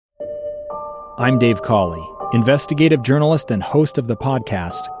I'm Dave Cawley, investigative journalist and host of the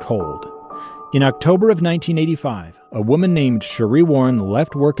podcast Cold. In October of 1985, a woman named Cherie Warren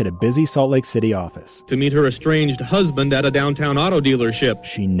left work at a busy Salt Lake City office to meet her estranged husband at a downtown auto dealership.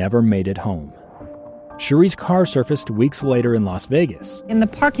 She never made it home. Cherie's car surfaced weeks later in Las Vegas. In the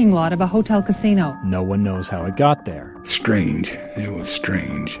parking lot of a hotel casino. No one knows how it got there. Strange. It was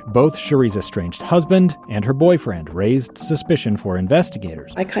strange. Both Cherie's estranged husband and her boyfriend raised suspicion for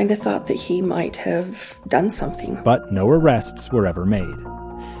investigators. I kind of thought that he might have done something. But no arrests were ever made.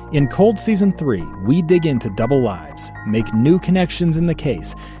 In Cold Season 3, we dig into double lives, make new connections in the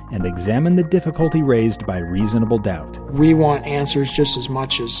case, and examine the difficulty raised by reasonable doubt. We want answers just as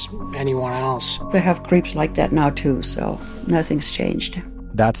much as anyone else. They have creeps like that now too, so nothing's changed.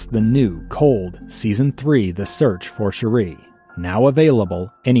 That's the new Cold Season 3, The Search for Cherie, now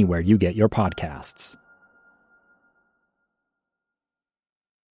available anywhere you get your podcasts.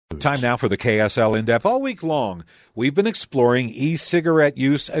 Time now for the KSL In-Depth. All week long, we've been exploring e-cigarette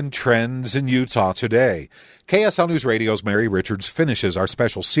use and trends in Utah today. KSL News Radio's Mary Richards finishes our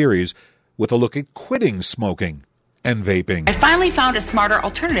special series with a look at quitting smoking and vaping. I finally found a smarter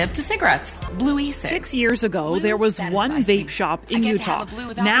alternative to cigarettes, Blue e-cigs. 6 years ago, there was one vape shop in Utah.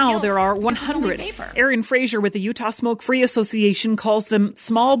 Now there are 100. Aaron Fraser with the Utah Smoke-Free Association calls them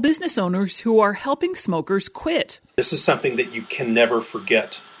small business owners who are helping smokers quit. This is something that you can never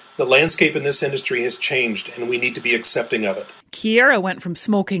forget. The landscape in this industry has changed, and we need to be accepting of it. Kiera went from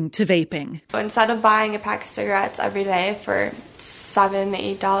smoking to vaping. Instead of buying a pack of cigarettes every day for $7,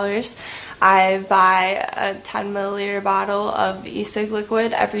 $8, I buy a 10 milliliter bottle of e-cig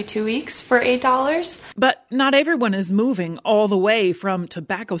liquid every 2 weeks for $8. But not everyone is moving all the way from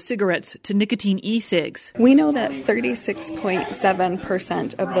tobacco cigarettes to nicotine e-cigs. We know that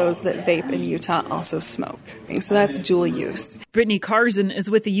 36.7% of those that vape in Utah also smoke. So that's dual use. Brittany Carson is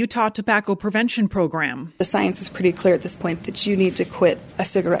with the Utah Tobacco Prevention Program. The science is pretty clear at this point that you need to quit a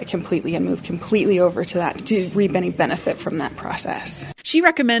cigarette completely and move completely over to that to reap any benefit from that process. She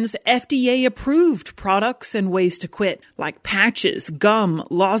recommends FDA-approved products and ways to quit, like patches, gum,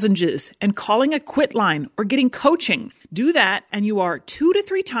 lozenges, and calling a quit line or getting coaching. Do that, and you are 2 to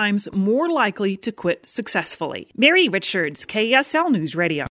 3 times more likely to quit successfully. Mary Richards, KSL News Radio.